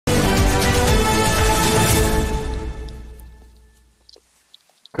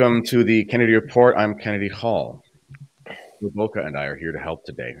Welcome to the Kennedy Report. I'm Kennedy Hall. Boca and I are here to help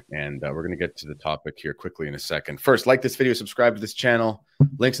today, and we're going to get to the topic here quickly in a second. First, like this video, subscribe to this channel.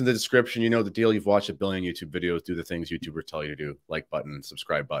 Links in the description. You know the deal. You've watched a billion YouTube videos. Do the things YouTubers tell you to do. Like button,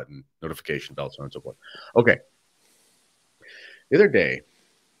 subscribe button, notification bell, so on and so forth. Okay. The other day,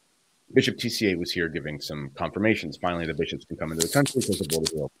 Bishop TCA was here giving some confirmations. Finally, the bishops can come into the country because the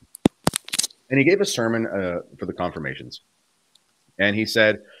borders are open. And he gave a sermon for the confirmations. And he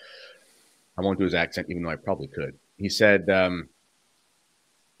said, I won't do his accent, even though I probably could. He said,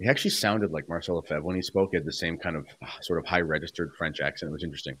 he actually sounded like Marcel Lefebvre when he spoke. He had the same kind of sort of high registered French accent. It was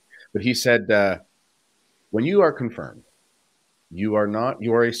interesting. But he said, when you are confirmed, you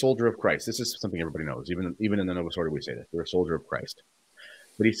are a soldier of Christ. This is something everybody knows. Even in the Novus Ordo, we say this. You're a soldier of Christ.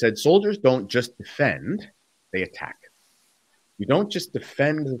 But he said, soldiers don't just defend, they attack. You don't just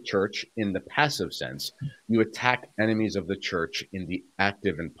defend the church in the passive sense. You attack enemies of the church in the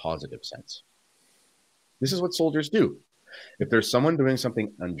active and positive sense. This is what soldiers do. If there's someone doing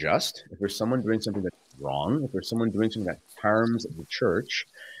something unjust, if there's someone doing something that's wrong, if there's someone doing something that harms the church,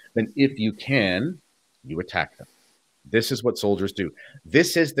 then if you can, you attack them. This is what soldiers do.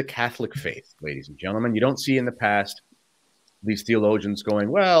 This is the Catholic faith, ladies and gentlemen. You don't see in the past these theologians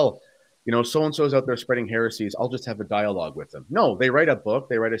going, well, you know, so-and-so is out there spreading heresies. I'll just have a dialogue with them. No, they write a book.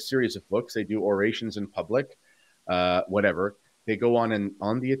 They write a series of books. They do orations in public, whatever. They go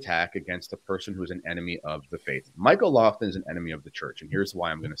on the attack against a person who's an enemy of the faith. Michael Lofton is an enemy of the church, and here's why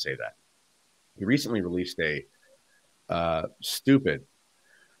I'm going to say that. He recently released a stupid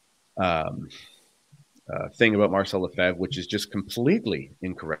thing about Marcel Lefebvre, which is just completely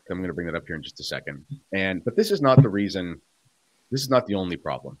incorrect. I'm going to bring that up here in just a second. But this is not the reason. This is not the only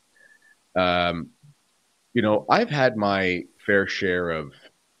problem. You know, I've had my fair share of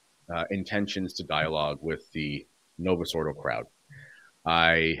intentions to dialogue with the Novus Ordo crowd.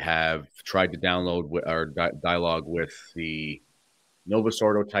 I have tried to download or dialogue with the Novus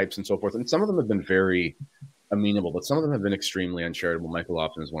Ordo types and so forth, and some of them have been very amenable, but some of them have been extremely uncharitable. Michael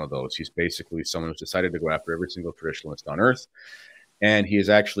Lofton is one of those. He's basically someone who's decided to go after every single traditionalist on earth, and he is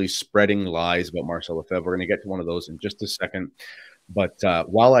actually spreading lies about Marcel Lefebvre. We're going to get to one of those in just a second. But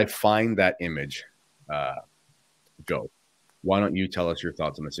while I find that image, Joe, why don't you tell us your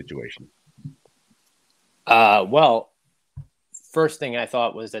thoughts on the situation? Well, first thing I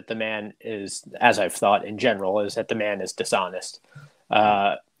thought was that the man is, as I've thought in general, is that the man is dishonest.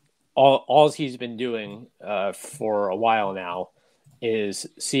 All he's been doing for a while now is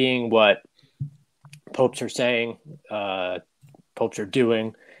seeing what popes are saying, popes are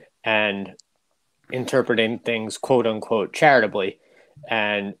doing, and interpreting things quote unquote charitably,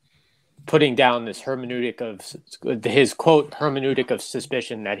 and putting down this hermeneutic of his quote hermeneutic of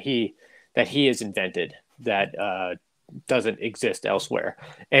suspicion that he has invented that doesn't exist elsewhere,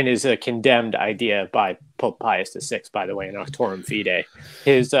 and is a condemned idea by Pope Pius VI, by the way, in Auctorum Fidei.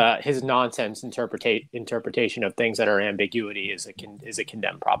 His nonsense interpretation of things that are ambiguity is a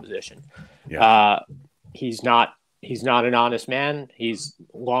condemned proposition. Yeah. He's not an honest man. He's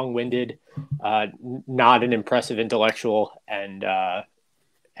long-winded, not an impressive intellectual, and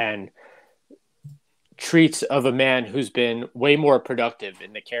treats of a man who's been way more productive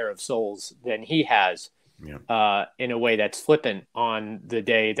in the care of souls than he has, in a way that's flippant on the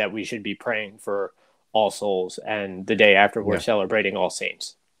day that we should be praying for all souls and the day after we're celebrating All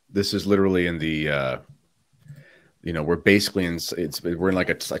Saints. This is literally in the we're basically we're in like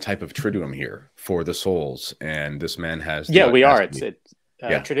a type of Triduum here for the souls, and this man has we are.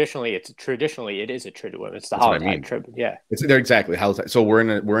 Traditionally it is a Triduum. It's the Hallowtide Triduum. Yeah, it's there exactly. Hallowtide. So we're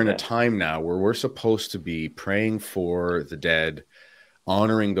in a time now where we're supposed to be praying for the dead,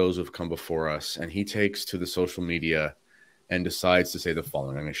 honoring those who've come before us, and he takes to the social media and decides to say the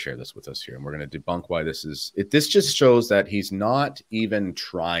following. I'm going to share this with us here, and we're going to debunk why this is. This just shows that he's not even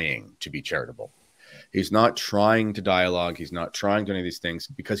trying to be charitable. He's not trying to dialogue. He's not trying to do any of these things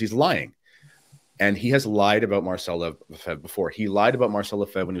because he's lying. And he has lied about Marcel Lefebvre before. He lied about Marcel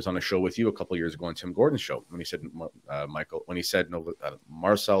Lefebvre when he was on a show with you a couple of years ago on Tim Gordon's show, when he said,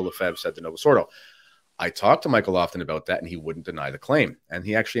 Marcel Lefebvre said to Novus Ordo. I talked to Michael Lofton about that, and he wouldn't deny the claim. And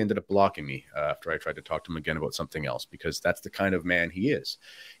he actually ended up blocking me after I tried to talk to him again about something else, because that's the kind of man he is.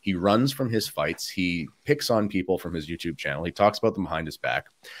 He runs from his fights. He picks on people from his YouTube channel. He talks about them behind his back.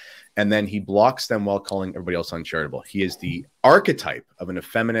 And then he blocks them while calling everybody else uncharitable. He is the archetype of an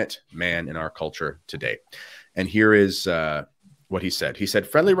effeminate man in our culture today. And here is what he said. He said,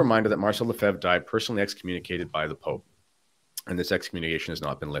 friendly reminder that Marcel Lefebvre died personally excommunicated by the Pope. And this excommunication has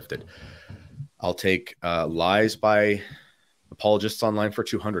not been lifted. I'll take lies by apologists online for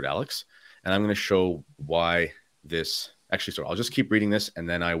 200, Alex. And I'm going to show why this Actually, sorry, I'll just keep reading this and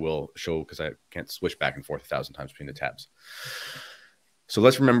then I will show, because I can't switch back and forth 1,000 times between the tabs. So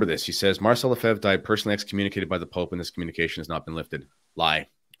let's remember this. He says, Marcel Lefebvre died personally excommunicated by the Pope, and this communication has not been lifted. Lie.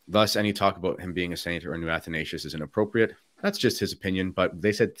 Thus, any talk about him being a saint or a new Athanasius is inappropriate. That's just his opinion, but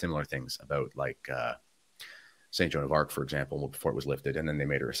they said similar things about, like, St. Joan of Arc, for example, before it was lifted, and then they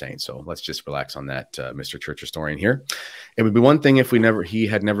made her a saint. So let's just relax on that, Mr. Church historian here. It would be one thing if he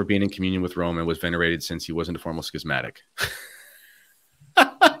had never been in communion with Rome and was venerated since he wasn't a formal schismatic.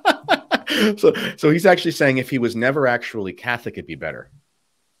 So he's actually saying if he was never actually Catholic, it'd be better.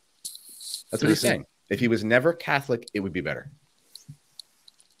 That's what he's saying. If he was never Catholic, it would be better.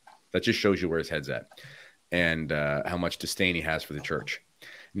 That just shows you where his head's at and how much disdain he has for the church.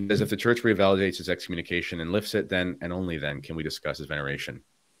 Because if the church revalidates his excommunication and lifts it, then and only then can we discuss his veneration.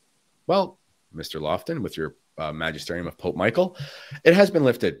 Well, Mr. Lofton, with your magisterium of Pope Michael, it has been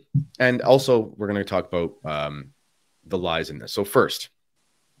lifted. And also, we're going to talk about the lies in this. So first,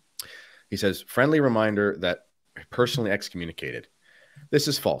 he says, friendly reminder that personally excommunicated. This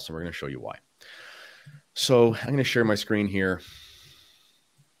is false, and we're going to show you why. So I'm going to share my screen here.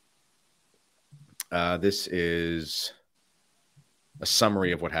 This is a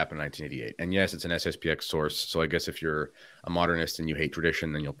summary of what happened in 1988. And yes, it's an SSPX source. So I guess if you're a modernist and you hate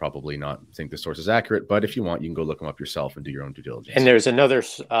tradition, then you'll probably not think the source is accurate. But if you want, you can go look them up yourself and do your own due diligence. And there's another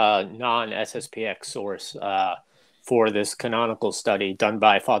non-SSPX source for this canonical study done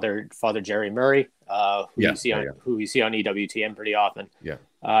by Father Jerry Murray, who you see on EWTN pretty often. Yeah.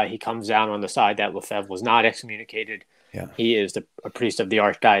 He comes down on the side that Lefebvre was not excommunicated. Yeah. He is a priest of the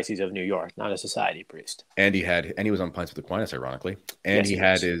Archdiocese of New York, not a society priest. And he was on Pints with Aquinas, ironically. And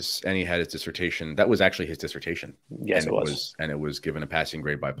yes, he had his dissertation. That was actually his dissertation. Yes, it was. And it was given a passing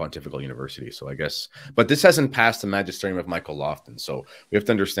grade by Pontifical University. So I guess, but this hasn't passed the magisterium of Michael Lofton. So we have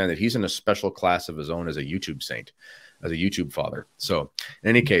to understand that he's in a special class of his own as a YouTube saint, as a YouTube father. So in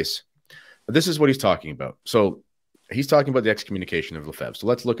any case, this is what he's talking about. So he's talking about the excommunication of Lefebvre. So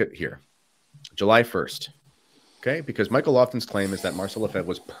let's look at here, July 1st. Okay, because Michael Lofton's claim is that Marcel Lefebvre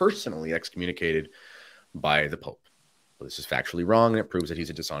was personally excommunicated by the Pope. Well, this is factually wrong, and it proves that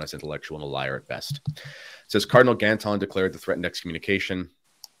he's a dishonest intellectual and a liar at best. It says Cardinal Ganton declared the threatened excommunication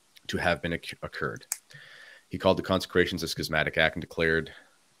to have been occurred. He called the consecrations a schismatic act and declared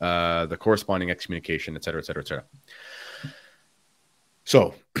the corresponding excommunication, et cetera, et cetera, et cetera.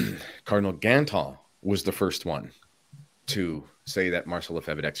 So Cardinal Ganton was the first one to say that Marcel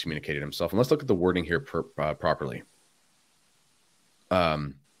Lefebvre had excommunicated himself. And let's look at the wording here properly.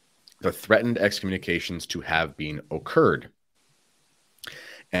 The threatened excommunications to have been occurred.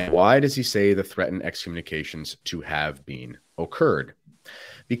 And why does he say the threatened excommunications to have been occurred?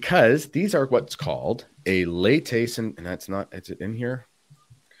 Because these are what's called a late and that's not, is it in here?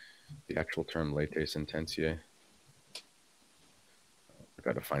 The actual term late sententiae.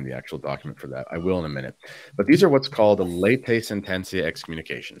 Got to find the actual document for that. I will in a minute. But these are what's called a late sententia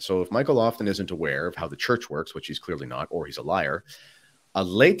excommunication. So if Michael Lofton isn't aware of how the church works, which he's clearly not, or he's a liar, a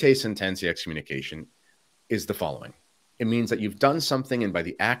late sententia excommunication is the following. It means that you've done something, and by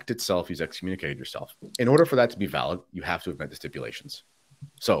the act itself, you've excommunicated yourself. In order for that to be valid, you have to have met the stipulations.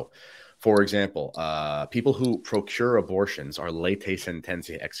 So, for example, people who procure abortions are late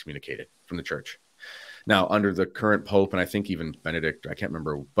sententia excommunicated from the church. Now, under the current Pope, and I think even Benedict, I can't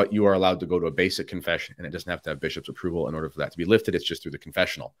remember, but you are allowed to go to a basic confession, and it doesn't have to have bishop's approval in order for that to be lifted. It's just through the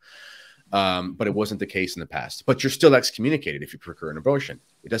confessional. But it wasn't the case in the past. But you're still excommunicated if you procure an abortion.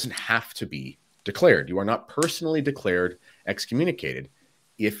 It doesn't have to be declared. You are not personally declared excommunicated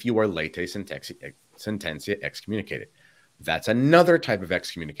if you are late sententia excommunicated. That's another type of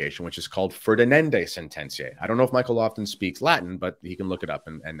excommunication, which is called ferdinande sententiae. I don't know if Michael Lofton speaks Latin, but he can look it up,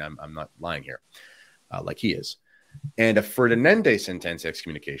 and I'm not lying here. Like he is. And a ferdinande sententia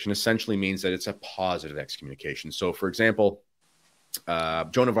excommunication essentially means that it's a positive excommunication. So, for example,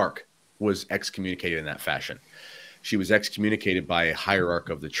 Joan of Arc was excommunicated in that fashion. She was excommunicated by a hierarch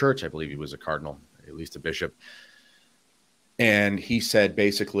of the church. I believe he was a cardinal, at least a bishop. And he said,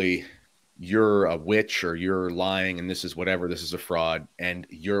 basically, you're a witch or you're lying and this is whatever, this is a fraud. And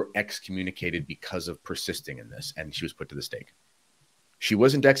you're excommunicated because of persisting in this. And she was put to the stake. She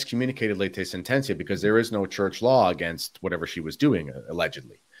wasn't excommunicated late sententia because there is no church law against whatever she was doing,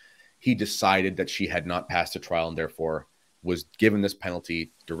 allegedly. He decided that she had not passed a trial and therefore was given this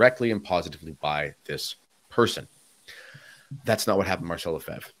penalty directly and positively by this person. That's not what happened to Marcel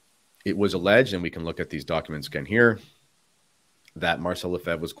Lefebvre. It was alleged, and we can look at these documents again here, that Marcel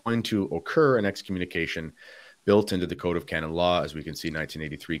Lefebvre was going to occur an excommunication built into the Code of Canon Law, as we can see,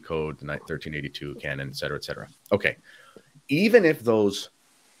 1983 Code, the 1382 Canon, et cetera, et cetera. Okay. Even if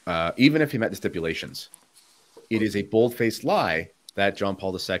he met the stipulations, it is a bold-faced lie that John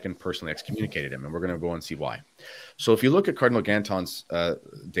Paul II personally excommunicated him, and we're going to go and see why. So if you look at Cardinal Ganton's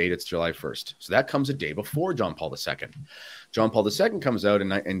date, it's July 1st. So that comes a day before John Paul II. John Paul II comes out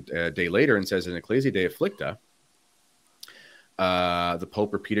a day later and says in Ecclesia Dei Afflicta, the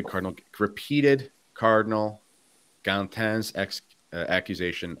Pope repeated Cardinal Ganton's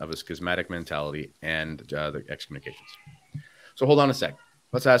accusation of a schismatic mentality and the excommunications. So hold on a sec.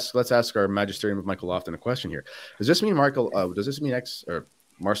 Let's ask our Magisterium of Michael Lofton a question here. Does this mean Marcel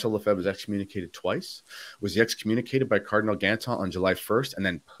Lefebvre was excommunicated twice? Was he excommunicated by Cardinal Ganton on July 1st and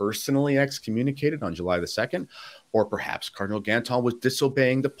then personally excommunicated on July the 2nd? Or perhaps Cardinal Ganton was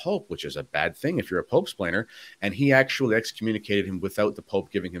disobeying the Pope, which is a bad thing if you're a Pope splainer, and he actually excommunicated him without the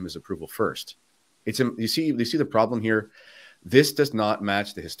Pope giving him his approval first. You see the problem here. This does not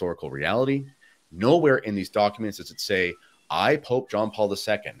match the historical reality. Nowhere in these documents does it say, I, Pope John Paul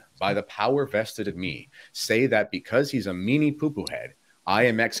II, by the power vested in me, say that because he's a meanie poo-poo head, I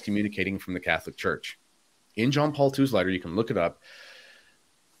am excommunicating from the Catholic Church. In John Paul II's letter, you can look it up.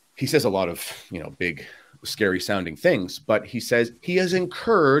 He says a lot of, big, scary sounding things, but he says he has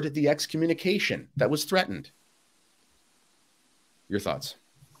incurred the excommunication that was threatened. Your thoughts?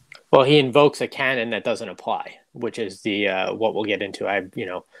 Well, he invokes a canon that doesn't apply, which is the what we'll get into.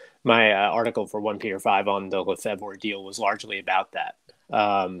 My article for 1 Peter 5 on the Lefebvre ordeal was largely about that,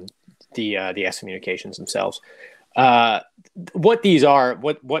 the excommunications themselves. What these are,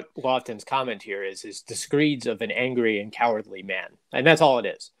 what Lofton's comment here is the screeds of an angry and cowardly man, and that's all it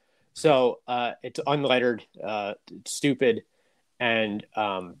is. So it's unlettered, it's stupid, and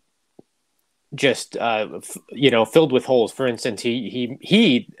just filled with holes. For instance,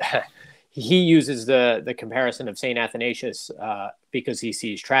 he uses the comparison of Saint Athanasius because he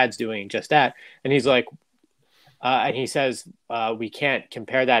sees trads doing just that, and he's like, and he says we can't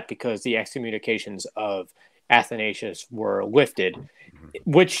compare that because the excommunications of Athanasius were lifted,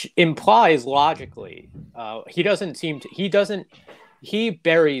 which implies logically he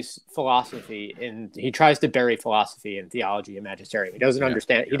buries philosophy he tries to bury philosophy in theology and magisterium. He doesn't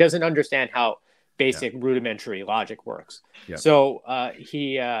understand. He doesn't understand how basic rudimentary logic works. Yeah. So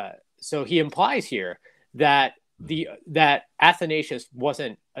he implies here that that Athanasius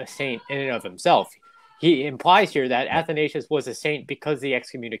wasn't a saint in and of himself. He implies here that Athanasius was a saint because the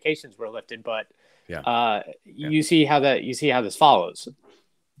excommunications were lifted, but you see how this follows.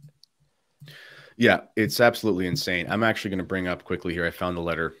 Yeah, it's absolutely insane. I'm actually going to bring up quickly here. I found the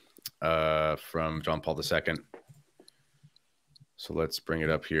letter from John Paul II. So let's bring it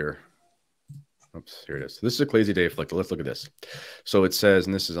up here. Oops, here it is. This is Ecclesia Dei Afflicta. Let's look at this. So it says,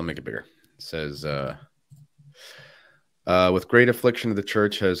 and I'll make it bigger. It says, with great affliction, the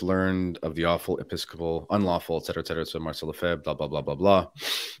church has learned of the awful episcopal, unlawful, etc., etc. So Marcel Lefebvre, blah, blah, blah, blah, blah.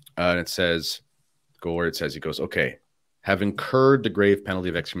 And it says, he goes, okay, have incurred the grave penalty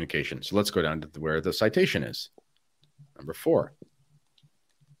of excommunication. So let's go down to where the citation is. Number 4.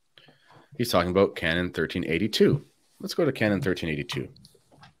 He's talking about Canon 1382. Let's go to Canon 1382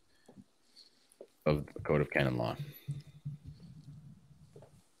 of the Code of Canon Law.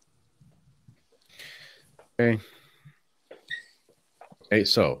 Okay,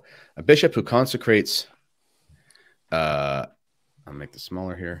 so a bishop who consecrates, I'll make this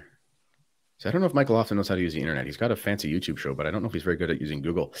smaller here. So I don't know if Michael Lofton knows how to use the internet. He's got a fancy YouTube show, but I don't know if he's very good at using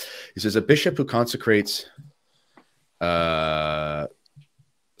Google. He says a bishop who consecrates a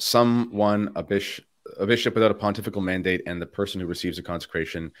bishop without a pontifical mandate and the person who receives a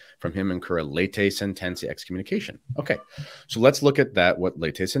consecration from him incur a late sententia excommunication. Okay, so let's look at that, what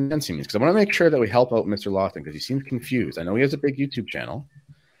late sententia means, because I want to make sure that we help out Mr. Lofton because he seems confused. I know he has a big YouTube channel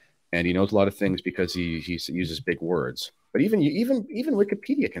and he knows a lot of things because he uses big words. But even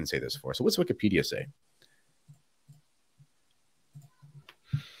Wikipedia can say this for us. So what's Wikipedia say?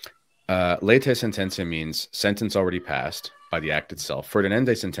 Late sententia means sentence already passed by the act itself.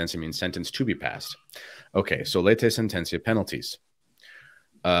 Ferdinande sententia means sentence to be passed. Okay, so late sententia, penalties.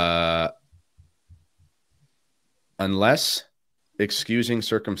 Unless excusing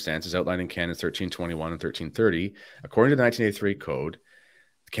circumstances outlined in Canons 1321 and 1330, according to the 1983 Code,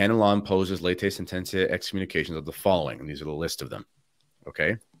 canon law imposes late sententia excommunications of the following, and these are the list of them.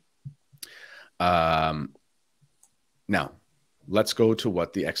 Okay. Now, let's go to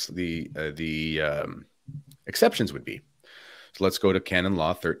what the exceptions would be. So let's go to Canon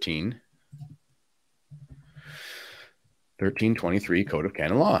Law 1323 Code of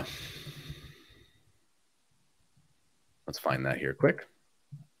Canon Law. Let's find that here quick.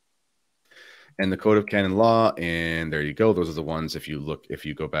 and the Code of Canon Law, and there you go. Those are the ones. If you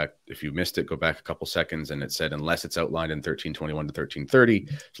go back, if you missed it, go back a couple seconds, and it said unless it's outlined in 1321 to 1330.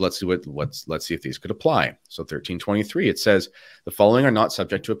 So let's see let's see if these could apply. So 1323, it says the following are not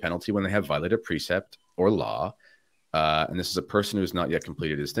subject to a penalty when they have violated a precept or law, and this is a person who has not yet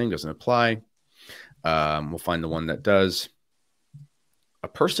completed his thing. Doesn't apply. We'll find the one that does. A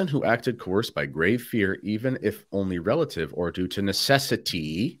person who acted coerced by grave fear, even if only relative or due to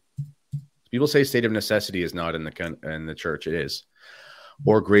necessity. People say state of necessity is not in the church. It is.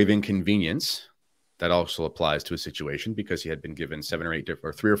 Or grave inconvenience. That also applies to a situation because he had been given 7 or 8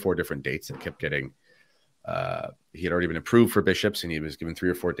 or 3 or 4 different dates that kept getting. He had already been approved for bishops, and he was given 3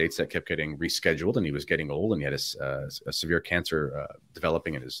 or 4 dates that kept getting rescheduled, and he was getting old, and he had a severe cancer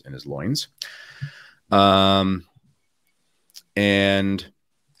developing in his loins. And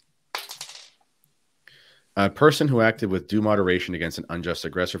a person who acted with due moderation against an unjust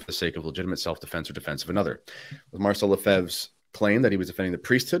aggressor for the sake of legitimate self-defense or defense of another. With Marcel Lefebvre's claim that he was defending the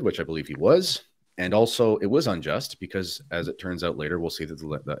priesthood, which I believe he was, and also it was unjust because, as it turns out later, we'll see that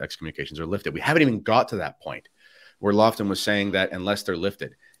the excommunications are lifted. We haven't even got to that point where Lofton was saying that unless they're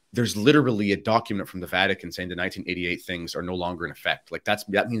lifted, there's literally a document from the Vatican saying the 1988 things are no longer in effect. Like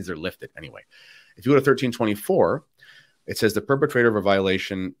that means they're lifted anyway. If you go to 1324, it says the perpetrator of a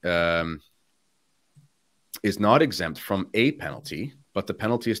violation is not exempt from a penalty, but the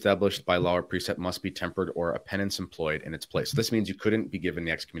penalty established by law or precept must be tempered or a penance employed in its place. So this means you couldn't be given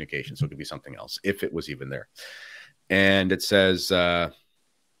the excommunication, so it could be something else, if it was even there. And it says,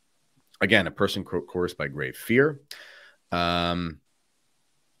 again, a person coerced by grave fear. And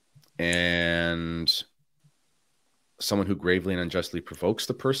someone who gravely and unjustly provokes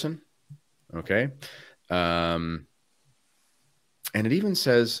the person. Okay. And it even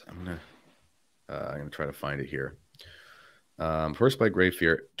says, I'm going to try to find it here. First, by grave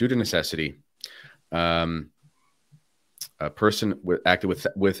fear, due to necessity, a person acted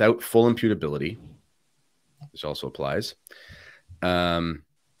without full imputability. This also applies.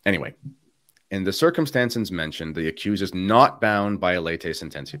 Anyway, in the circumstances mentioned, the accused is not bound by a late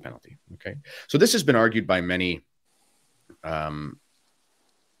sententia penalty. Okay, so this has been argued by many. Oh,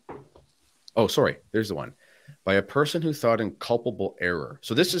 sorry, there's the one. By a person who thought in culpable error.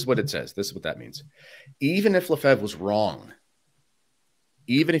 So this is what it says. This is what that means. Even if Lefebvre was wrong,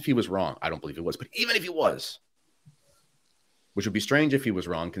 even if he was wrong, I don't believe he was, but even if he was, which would be strange if he was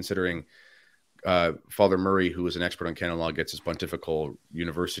wrong, considering Father Murray, who is an expert on canon law, gets his pontifical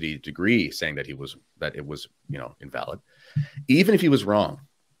university degree saying that it was, invalid. Even if he was wrong,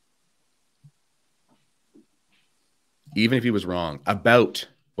 about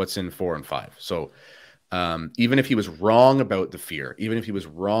what's in 4 and 5. So even if he was wrong about the fear, even if he was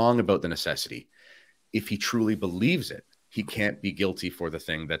wrong about the necessity, if he truly believes it, he can't be guilty for the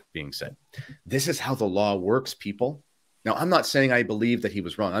thing that's being said. This is how the law works, people. Now, I'm not saying I believe that he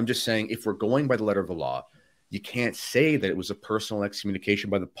was wrong. I'm just saying if we're going by the letter of the law, you can't say that it was a personal excommunication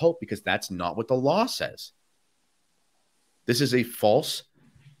by the Pope because that's not what the law says. This is a false,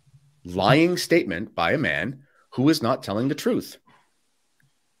 lying statement by a man who is not telling the truth.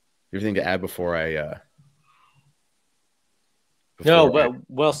 Anything to add before I...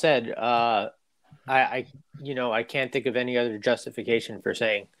 well said. I can't think of any other justification for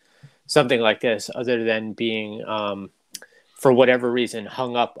saying something like this other than being, for whatever reason,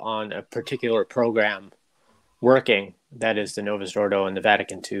 hung up on a particular program working. That is the Novus Ordo and the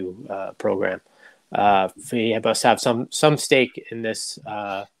Vatican II program. He must have some stake in this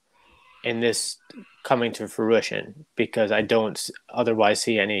coming to fruition, because I don't otherwise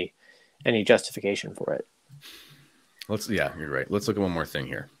see any justification for it. Yeah, you're right. Let's look at one more thing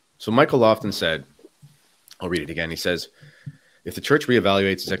here. So Michael Lofton said, I'll read it again. He says, if the church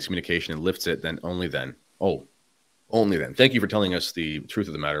reevaluates its excommunication and lifts it, then only then. Only then. Thank you for telling us the truth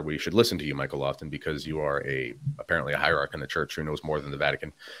of the matter. We should listen to you, Michael Lofton, because you are apparently a hierarch in the church who knows more than the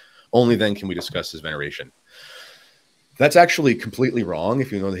Vatican. Only then can we discuss his veneration. That's actually completely wrong.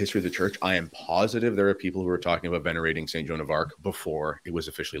 If you know the history of the church, I am positive there are people who are talking about venerating St. Joan of Arc before it was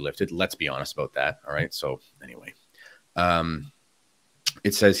officially lifted. Let's be honest about that. All right. So anyway,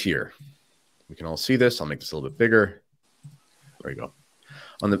 it says here, we can all see this. I'll make this a little bit bigger. There you go.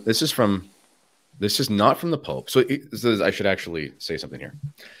 This is not from the Pope. So I should actually say something here.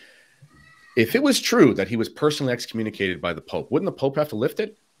 If it was true that he was personally excommunicated by the Pope, wouldn't the Pope have to lift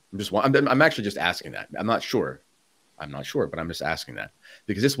it? I'm actually just asking that. I'm not sure, but I'm just asking that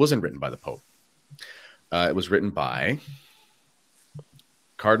because this wasn't written by the Pope. It was written by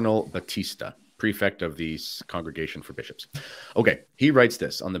Cardinal Battista, prefect of the Congregation for Bishops. Okay, he writes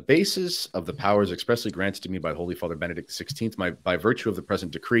this: on the basis of the powers expressly granted to me by Holy Father Benedict XVI, by virtue of the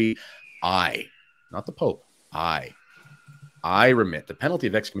present decree, not the Pope, I remit the penalty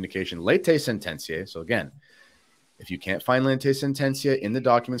of excommunication late sententiae. So again, if you can't find late sententiae in the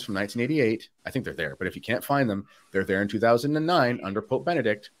documents from 1988, I think they're there, but if you can't find them, they're there in 2009 under Pope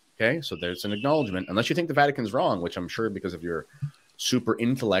Benedict. Okay, so there's an acknowledgement, unless you think the Vatican's wrong, which I'm sure because of your super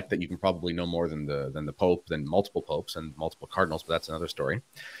intellect that you can probably know more than the Pope, than multiple popes and multiple cardinals, but that's another story.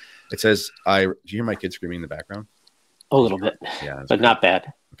 It says, do you hear my kid screaming in the background? A little bit, yeah, but great. Not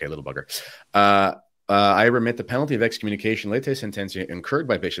bad. Okay, little bugger. I remit the penalty of excommunication late sententia incurred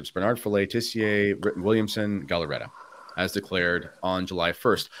by Bishops Bernard Follet, Tissier, Williamson, Gallaretta, as declared on July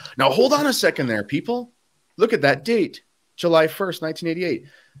 1st. Now, hold on a second there, people. Look at that date, July 1st, 1988.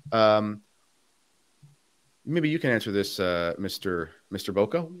 Maybe you can answer this, Mr.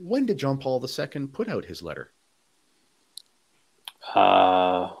 Boca. When did John Paul II put out his letter?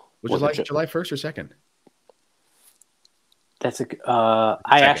 Was it July 1st or 2nd? That's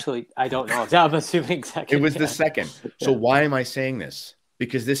I don't know. I'm assuming second. It was the second. So why am I saying this?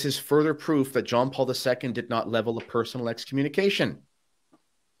 Because this is further proof that John Paul II did not level a personal excommunication.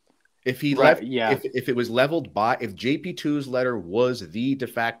 If he left, if it was leveled by, if JP2's letter was the de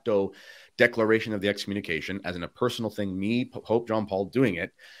facto declaration of the excommunication, as in a personal thing, me, Pope John Paul doing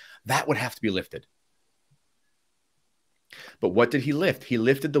it, that would have to be lifted. But what did he lift? He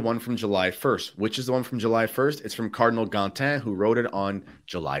lifted the one from July 1st. Which is the one from July 1st? It's from Cardinal Gantin, who wrote it on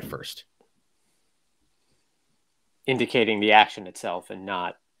July 1st. Indicating the action itself and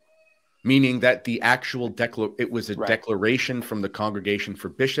not... Meaning that the actual it was a declaration from the Congregation for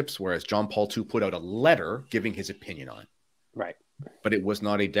Bishops, whereas John Paul II put out a letter giving his opinion on it. Right. But it was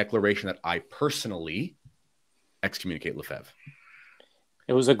not a declaration that I personally excommunicate Lefebvre.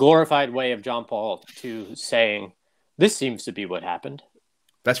 It was a glorified way of John Paul II saying, this seems to be what happened.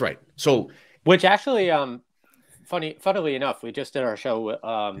 That's right. So, which actually, funnily enough, we just did our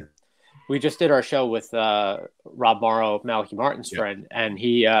show. We just did our show with Rob Morrow, Malachi Martin's friend, and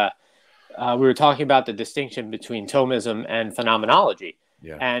we were talking about the distinction between Thomism and phenomenology,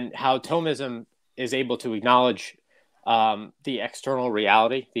 and how Thomism is able to acknowledge the external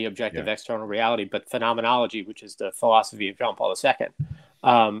reality, the objective external reality, but phenomenology, which is the philosophy of John Paul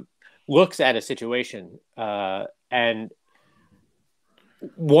II, looks at a situation and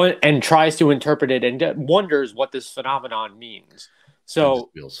tries to interpret it and wonders what this phenomenon means. So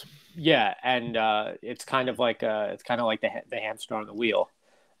it's kind of like the hamster on the wheel.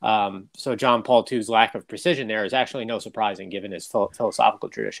 So John Paul II's lack of precision there is actually no surprising given his philosophical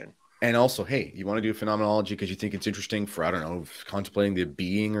tradition. And also, hey, you want to do phenomenology because you think it's interesting for, I don't know, contemplating the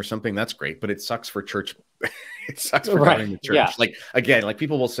being or something, that's great, but it sucks for church. It sucks for governing the church. Yeah. Like, again, like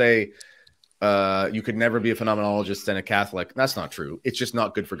people will say, you could never be a phenomenologist and a Catholic. That's not true. It's just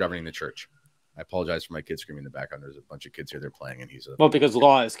not good for governing the church. I apologize for my kids screaming in the background. There's a bunch of kids here. They're playing, and he's a... Well, because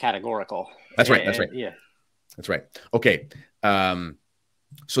law is categorical. That's right. That's right. Yeah. That's right. Okay.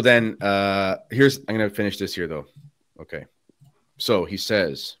 So then I'm going to finish this here, though. Okay. So he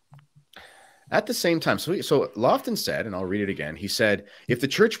says... At the same time, so Lofton said, and I'll read it again, he said, if the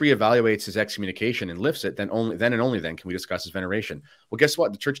church reevaluates his excommunication and lifts it, then and only then can we discuss his veneration. Well, guess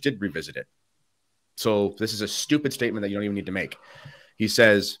what? The church did revisit it. So this is a stupid statement that you don't even need to make. He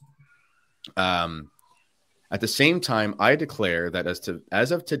says, at the same time, I declare that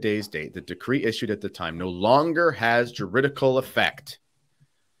as of today's date, the decree issued at the time no longer has juridical effect.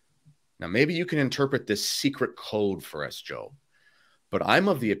 Now, maybe you can interpret this secret code for us, Joe. But I'm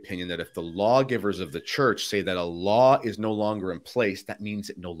of the opinion that if the lawgivers of the church say that a law is no longer in place, that means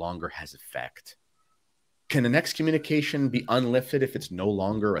it no longer has effect. Can an excommunication be unlifted if it's no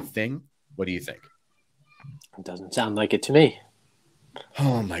longer a thing? What do you think? It doesn't sound like it to me.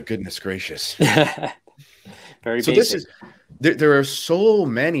 Oh, my goodness gracious. Very so basic. There are so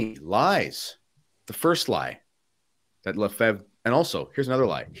many lies. The first lie that Lefebvre, and also, here's another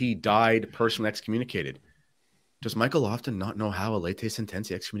lie. He died personally excommunicated. Does Michael Lofton not know how a late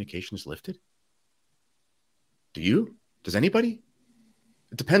sententia excommunication is lifted? Do you? Does anybody?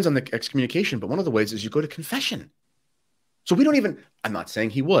 It depends on the excommunication, but one of the ways is you go to confession. So we don't even, I'm not saying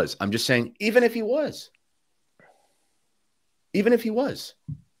he was. I'm just saying, even if he was,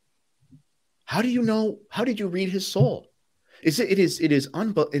 how do you know? How did you read his soul? It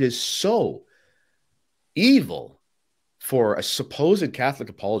is so evil for a supposed Catholic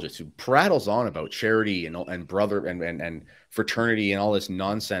apologist who prattles on about charity and brother and fraternity and all this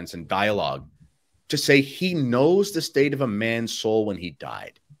nonsense and dialogue to say he knows the state of a man's soul when he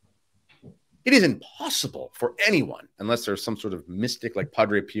died. It is impossible for anyone, unless there's some sort of mystic like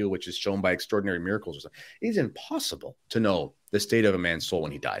Padre Pio, which is shown by extraordinary miracles or something. It is impossible to know the state of a man's soul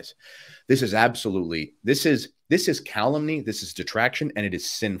when he dies. This is absolutely, this is calumny, this is detraction, and it is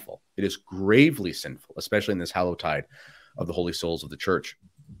sinful. It is gravely sinful, especially in this Hallowtide of the holy souls of the church.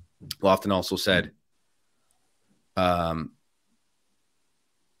 Lofton also said,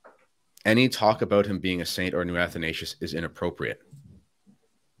 any talk about him being a saint or a new Athanasius is inappropriate.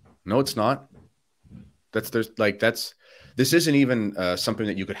 No, it's not. This isn't even something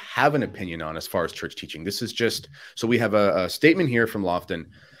that you could have an opinion on as far as church teaching. This is just, so we have a statement here from Lofton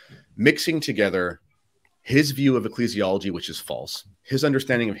mixing together his view of ecclesiology, which is false, his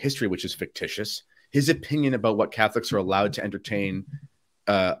understanding of history, which is fictitious, his opinion about what Catholics are allowed to entertain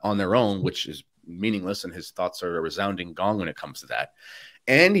on their own, which is meaningless, and his thoughts are a resounding gong when it comes to that.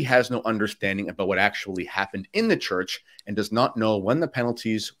 And he has no understanding about what actually happened in the church and does not know when the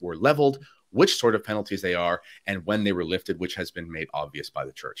penalties were leveled, which sort of penalties they are, and when they were lifted, which has been made obvious by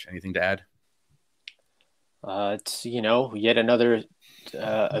the church. Anything to add? It's, yet another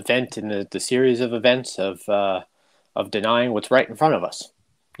event in the series of events of denying what's right in front of us.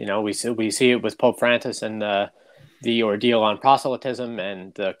 We see it with Pope Francis and the ordeal on proselytism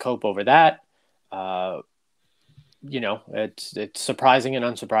and the cope over that. It's surprising and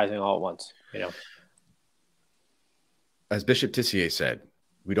unsurprising all at once. As Bishop Tissier said,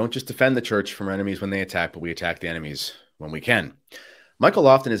 we don't just defend the church from our enemies when they attack, but we attack the enemies when we can. Michael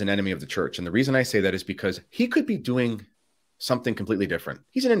Lofton is an enemy of the church. And the reason I say that is because he could be doing something completely different.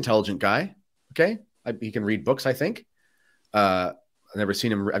 He's an intelligent guy. Okay. He can read books, I think. I've never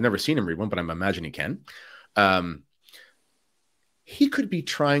seen him read one, but I imagine he can. He could be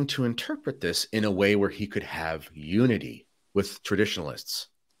trying to interpret this in a way where he could have unity with traditionalists.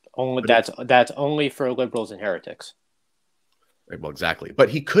 That's only for liberals and heretics. Well, exactly. But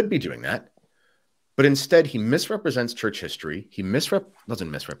he could be doing that. But instead, he misrepresents church history. He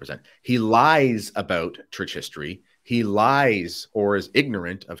doesn't misrepresent. He lies about church history. He lies or is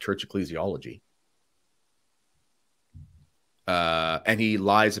ignorant of church ecclesiology. And he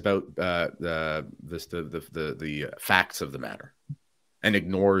lies about the facts of the matter and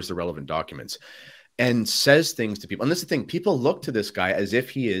ignores the relevant documents and says things to people. And this is the thing. People look to this guy as if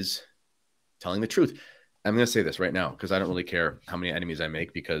he is telling the truth. I'm going to say this right now because I don't really care how many enemies I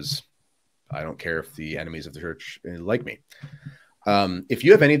make, because I don't care if the enemies of the church like me. If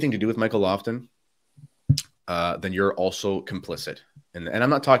you have anything to do with Michael Lofton, then you're also complicit. And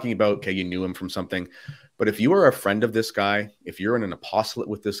I'm not talking about, okay, you knew him from something, but if you are a friend of this guy, if you're in an apostolate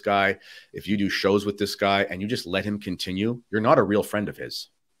with this guy, if you do shows with this guy and you just let him continue, you're not a real friend of his.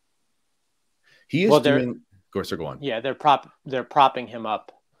 He is doing... Go on. Yeah, they're propping him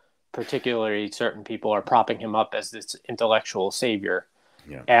up. Particularly, certain people are propping him up as this intellectual savior.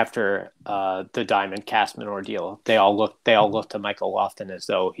 Yeah. After the Diamond Castman ordeal, they all look to Michael Lofton as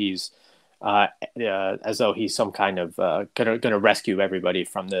though he's some kind of gonna rescue everybody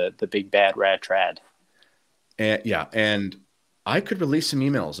from the big bad rat trad. And I could release some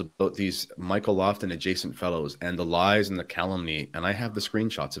emails about these Michael Lofton adjacent fellows and the lies and the calumny, and I have the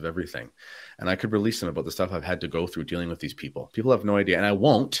screenshots of everything, and I could release them about the stuff I've had to go through dealing with these people. People have no idea, and I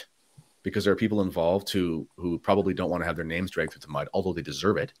won't. Because there are people involved who probably don't want to have their names dragged through the mud, although they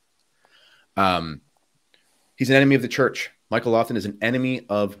deserve it. He's an enemy of the church. Michael Lofton is an enemy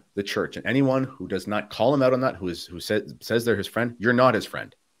of the church. And anyone who does not call him out on that, who says they're his friend, you're not his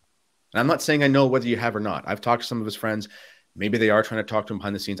friend. And I'm not saying I know whether you have or not. I've talked to some of his friends. Maybe they are trying to talk to him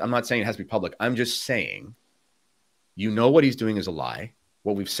behind the scenes. I'm not saying it has to be public. I'm just saying, what he's doing is a lie.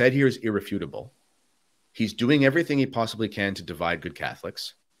 What we've said here is irrefutable. He's doing everything he possibly can to divide good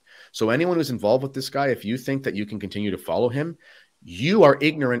Catholics. So anyone who's involved with this guy, if you think that you can continue to follow him, you are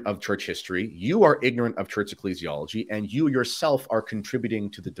ignorant of church history, you are ignorant of church ecclesiology, and you yourself are contributing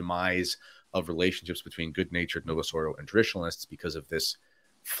to the demise of relationships between good-natured Novus Ordo and traditionalists because of this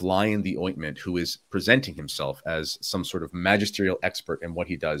fly in the ointment who is presenting himself as some sort of magisterial expert, and what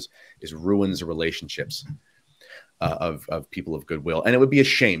he does is ruins the relationships of people of goodwill. And it would be a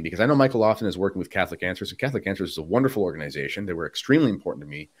shame, because I know Michael Lofton is working with Catholic Answers, and Catholic Answers is a wonderful organization. They were extremely important to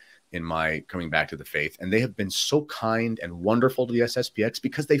me in my coming back to the faith. And they have been so kind and wonderful to the SSPX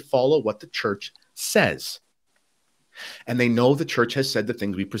because they follow what the church says. And they know the church has said the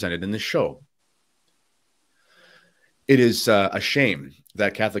things we presented in this show. It is a shame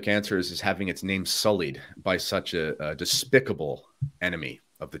that Catholic Answers is having its name sullied by such a despicable enemy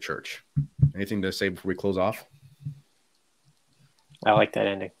of the church. Anything to say before we close off? I like that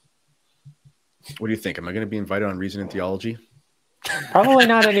ending. What do you think? Am I going to be invited on Reason and Theology? Probably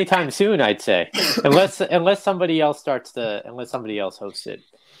not anytime soon, I'd say, unless somebody else hosts it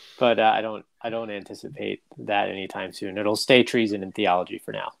but I don't anticipate that anytime soon. It'll stay treason and theology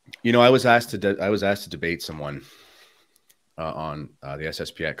for now. You know, I was asked to debate someone on the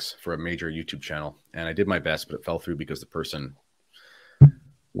SSPX for a major YouTube channel, and I did my best, but it fell through because the person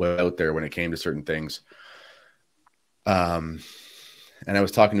was out there when it came to certain things. And I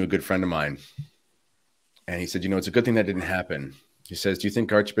was talking to a good friend of mine, and he said, you know, it's a good thing that didn't happen. He says, do you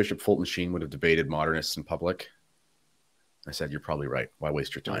think Archbishop Fulton Sheen would have debated modernists in public? I said, you're probably right. Why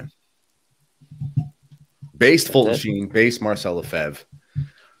waste your time? Based Fulton Sheen, based Marcel Lefebvre.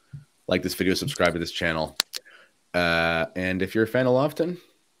 Like this video, subscribe to this channel. And if you're a fan of Lofton,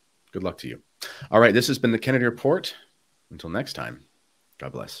 good luck to you. All right, this has been the Kennedy Report. Until next time,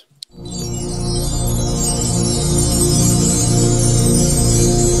 God bless.